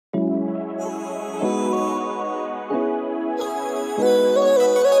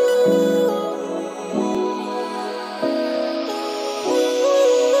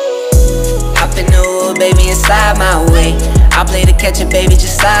baby, and slide my way. I play to catch it, baby,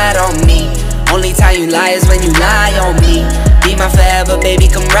 just slide on me. Only time you lie is when you lie on me. Be my forever, baby,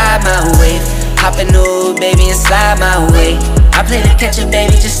 come ride my wave. Hop in the baby, and slide my way. I play to catch it,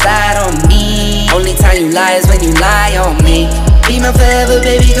 baby, just slide on me. Only time you lie is when you lie on me. Be my forever,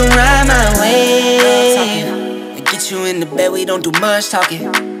 baby, come ride my wave. And get you in the bed, we don't do much talking.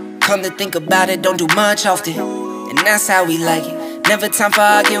 Come to think about it, don't do much often. And that's how we like it. Never time for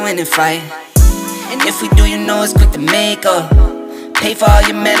arguing and fighting. And if we do, you know it's quick to make up. Pay for all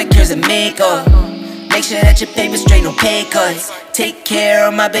your manicures and makeup. Make sure that your paper's straight, no pay cuts. Take care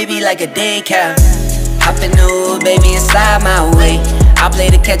of my baby like a daycare. Hop in the baby, and slide my way. I play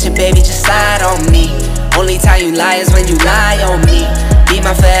to catch it, baby, just slide on me. Only time you lie is when you lie on me. Be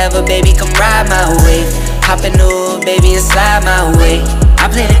my forever, baby, come ride my wave. Hop in the baby, and slide my way.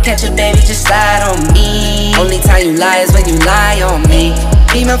 I play to catch it, baby, just slide on me. Only time you lie is when you lie on me.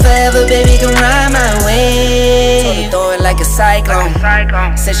 Be my forever, baby, come ride my wave. Throw it like a cyclone.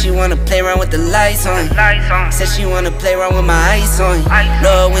 Said she wanna play around with the lights on. Said she wanna play around with my ice on.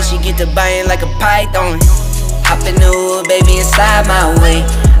 Lord, when she get to buying like a python. Hop in the baby, and slide my way.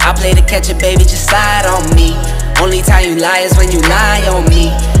 I play to catch it, baby, just slide on me. Only time you lie is when you lie on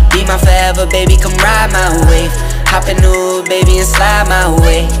me. Be my forever, baby, come ride my wave. Hop in the baby, and slide my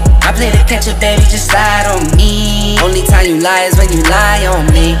way. I play to catch it, baby, just slide on me. Only time you lie is when you lie on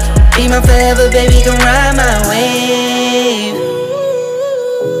me. Be my forever, baby, come ride my wave.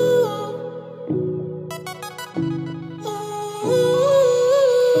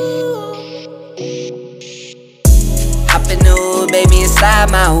 Hop in the baby, and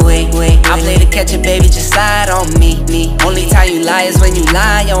slide my way. I play to catch it, baby, just slide on me. Only time you lie is when you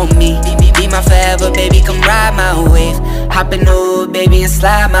lie on me. Be my forever, baby, come ride my wave. Hop in the baby, and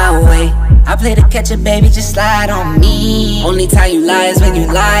slide my way. I play to catch it, baby, just slide on me. Only time you lie is when you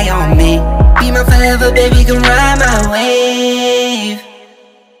lie on me. Be my forever, baby, come ride my wave.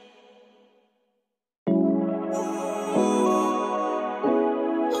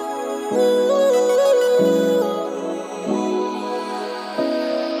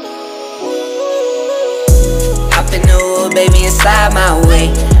 Hop in the baby, and slide my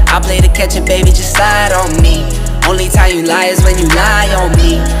way. I play to catch it, baby, just slide on me. Only time you lie is when you lie on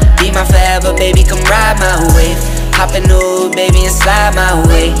me. Be my forever, baby, come ride my wave. Hop in the baby, and slide my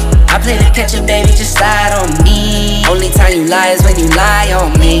way. I play to catch it, baby, just slide on me. Only time you lie is when you lie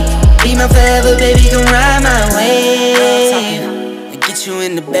on me. Be my forever, baby, come ride my wave. And get you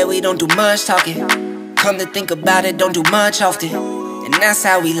in the bed, we don't do much talking. Come to think about it, don't do much often. And that's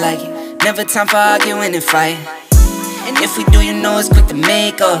how we like it. Never time for arguing and fighting. And if we do, you know it's quick to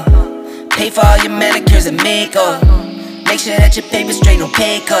make up. Pay for all your manicures and makeup. Make sure that your paper's straight, no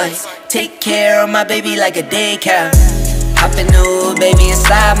pay cuts. Take care of my baby like a daycare. Hop in the baby, and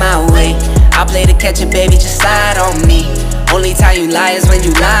slide my way. I play to catch it, baby, just slide on me. Only time you lie is when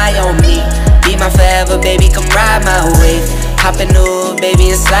you lie on me. Be my forever, baby, come ride my wave. Hop in the baby,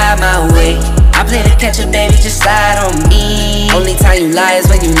 and slide my way. I play to catch it, baby, just slide on me. Only time you lie is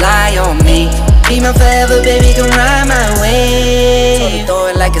when you lie on me. Be my forever, baby, come ride my wave. Throw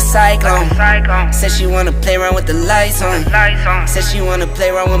it like a cyclone. Said she wanna play around with the lights on. Said she wanna play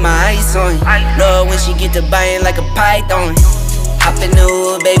around with my ice on. Lord, when she get to buying like a python. Hop in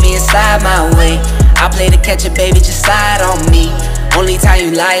the baby, and slide my way. I play to catch it, baby, just slide on me. Only time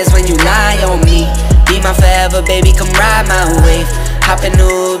you lie is when you lie on me. Be my forever, baby, come ride my wave. Hop in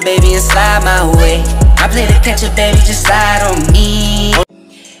the baby, and slide my way. I play to catch it, baby, just slide on me.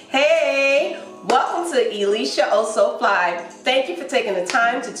 Hey, welcome to Elicia Oh So Fly. Thank you for taking the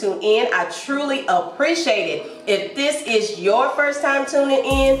time to tune in. I truly appreciate it. If this is your first time tuning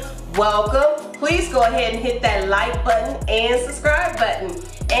in, welcome. Please go ahead and hit that like button and subscribe button.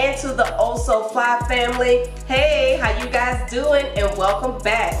 And to the Oh So Fly family, hey, how you guys doing? And welcome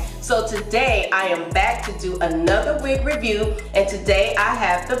back. So today I am back to do another wig review, and today I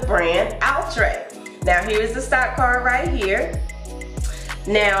have the brand Outre. Now here's the stock card right here.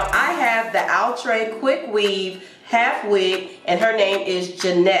 Now I have the Outre quick weave half wig, and her name is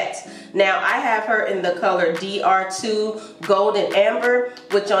Jeanette. Now I have her in the color DR2 Golden Amber,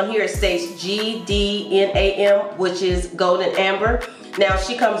 which on here it states GDNAM, which is Golden Amber. Now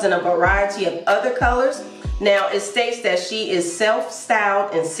she comes in a variety of other colors. Now it states that she is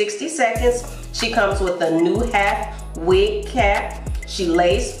self-styled in 60 seconds. She comes with a new half wig cap. She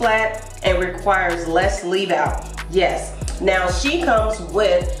lays flat and requires less leave out. Yes. Now she comes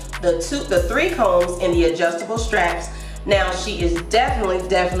with the 3 combs and the adjustable straps. Now she is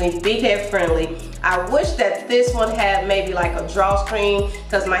definitely big head friendly. I wish that this one had maybe like a drawstring,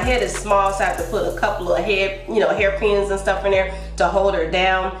 because my head is small, so I have to put a couple of hairpins and stuff in there to hold her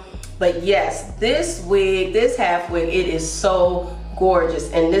down. But yes, this wig, this half wig, it is so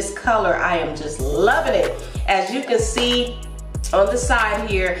gorgeous. And this color, I am just loving it. As you can see on the side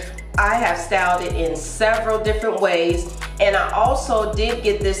here, I have styled it in several different ways. And I also did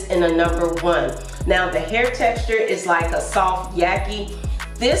get this in a #1. Now the hair texture is like a soft yaki.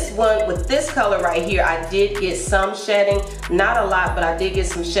 This one with this color right here, I did get some shedding. Not a lot, but I did get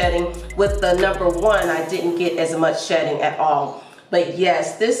some shedding. With the #1, I didn't get as much shedding at all. But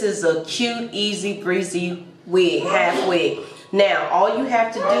yes, this is a cute, easy, breezy wig, half wig. Now, all you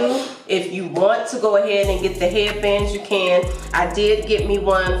have to do, if you want to go ahead and get the headbands, you can. I did get me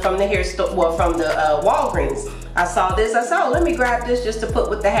one from the hair store, well, from the Walgreens. I saw this, I said, oh, let me grab this just to put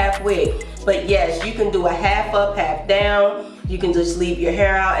with the half wig. But yes, you can do a half up, half down. You can just leave your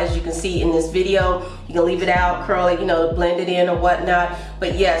hair out, as you can see in this video. You can leave it out, curl it, you know, blend it in or whatnot.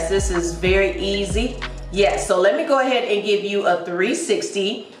 But yes, this is very easy. Yes, so let me go ahead and give you a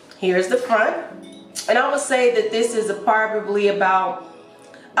 360. Here's the front. And I would say that this is probably about,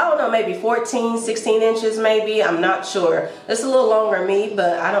 I don't know, maybe 14, 16 inches maybe. I'm not sure. It's a little longer than me,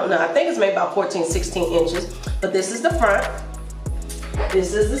 but I don't know. I think it's maybe about 14, 16 inches. But this is the front.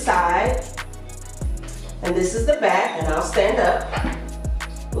 This is the side. And this is the back. And I'll stand up.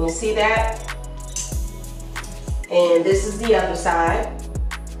 You see that? And this is the other side.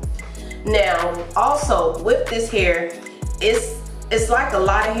 Now, also with this hair, it's like a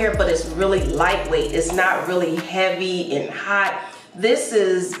lot of hair, but it's really lightweight. It's not really heavy and hot. This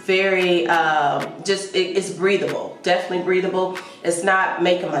is very, it's breathable, definitely breathable. It's not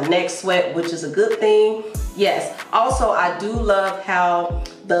making my neck sweat, which is a good thing. Yes, also I do love how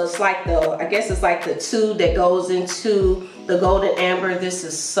I guess it's like the tube that goes into the golden amber. This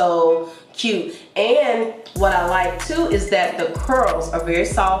is so cute. And what I like too is that the curls are very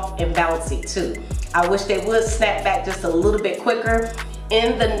soft and bouncy too. I wish they would snap back just a little bit quicker.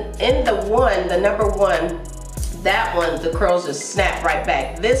 In the #1, that one, the curls just snap right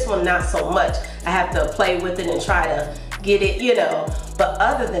back. This one, not so much. I have to play with it and try to get it, you know. But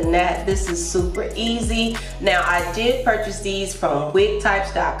other than that, this is super easy. Now, I did purchase these from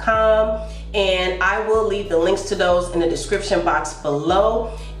wigtypes.com, and I will leave the links to those in the description box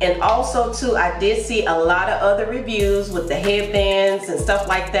below. And also too, I did see a lot of other reviews with the headbands and stuff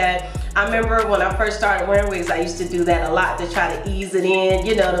like that. I remember when I first started wearing wigs, I used to do that a lot to try to ease it in,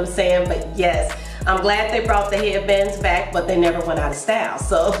 you know what I'm saying? But yes, I'm glad they brought the headbands back, but they never went out of style.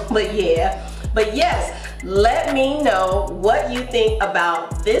 So, but yes, let me know what you think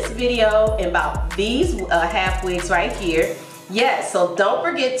about this video and about these half wigs right here. Yes, so don't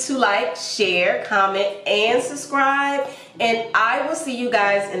forget to like, share, comment, and subscribe. And I will see you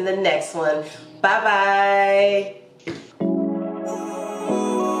guys in the next one. Bye-bye.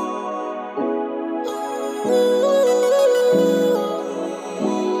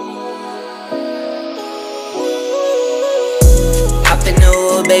 Hop in the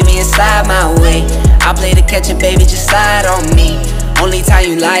hood, baby, and slide my way. I play the catch and baby, just slide on me. Only time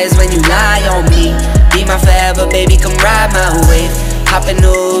you lie is when you lie on me. Be my forever, baby, come ride my wave. Hop in the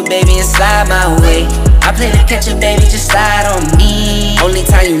hood, baby, and slide my way. I play the catch and baby, just slide on me. Only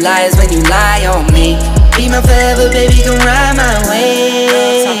time you lie is when you lie on me. Be my forever, baby, come ride my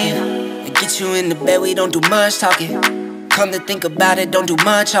wave. Get you in the bed, we don't do much talking. Come to think about it, don't do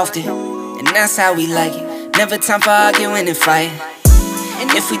much often. And that's how we like it. Never time for arguing and fighting. And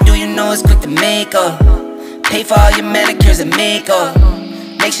if we do, you know it's quick to make up. Pay for all your manicures and makeup.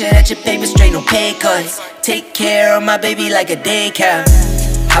 Make sure that your paper's straight, no pay cuts. Take care of my baby like a daycare.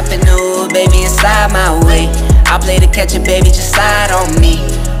 Hop in the hood, baby, and slide my way. I play the catch and baby, just slide on me.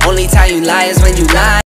 Only time you lie is when you lie.